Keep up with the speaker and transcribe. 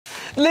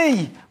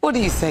Lee, what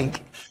do you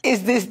think?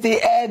 Is this the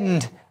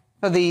end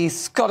for the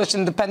Scottish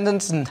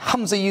independents and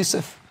Humza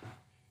Youasf?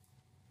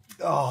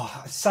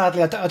 Oh,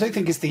 sadly, I don't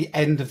think it's the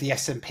end of the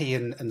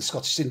SNP and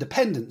Scottish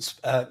independents,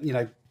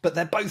 but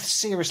they're both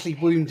seriously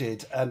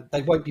wounded and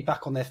they won't be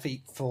back on their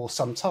feet for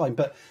some time.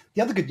 But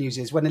the other good news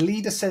is when a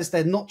leader says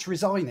they're not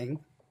resigning,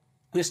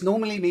 this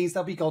normally means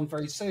they'll be gone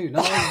very soon. And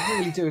I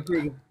really do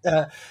agree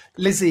with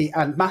Lizzie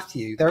and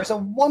Matthew. There is a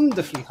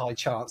wonderfully high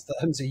chance that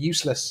Humza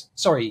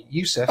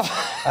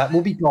Youasf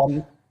will be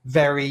gone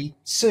very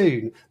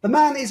soon. The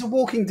man is a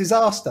walking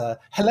disaster,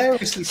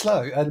 hilariously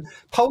slow, and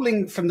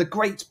polling from the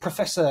great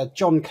Professor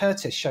John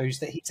Curtis shows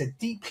that he's a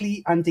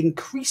deeply and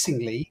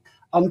increasingly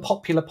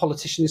unpopular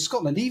politician in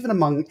Scotland, even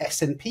among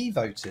SNP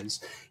voters.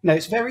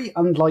 It's very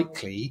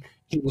unlikely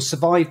he will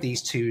survive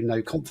these two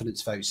no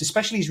confidence votes,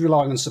 especially he's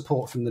relying on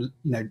support from the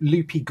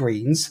loopy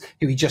Greens,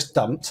 who he just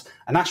dumped,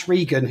 and Ash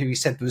Regan, who he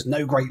said was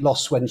no great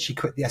loss when she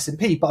quit the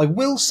SNP. But I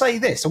will say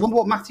this, I wonder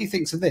what Matthew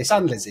thinks of this,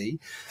 and Lizzie.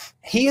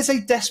 He is a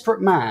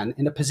desperate man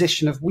in a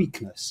position of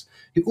weakness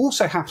who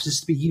also happens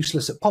to be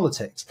useless at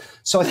politics.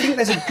 So I think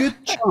there's a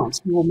good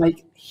chance he will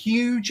make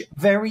huge,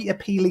 very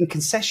appealing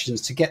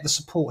concessions to get the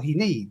support he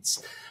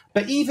needs.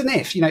 But even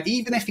if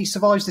he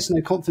survives this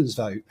no confidence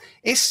vote,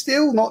 it's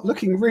still not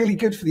looking really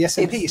good for the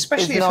SNP,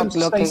 especially if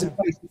Humza stays in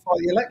place before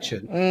the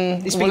election.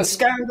 It's been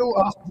scandal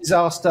after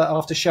disaster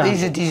after shambles.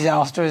 He's a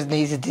disaster, isn't he?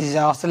 He's a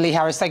disaster. Lee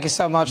Harris, thank you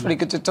so much. Really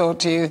good to talk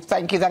to you.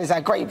 Thank you. That is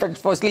our great British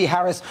voice, Lee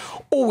Harris,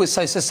 always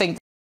so succinct.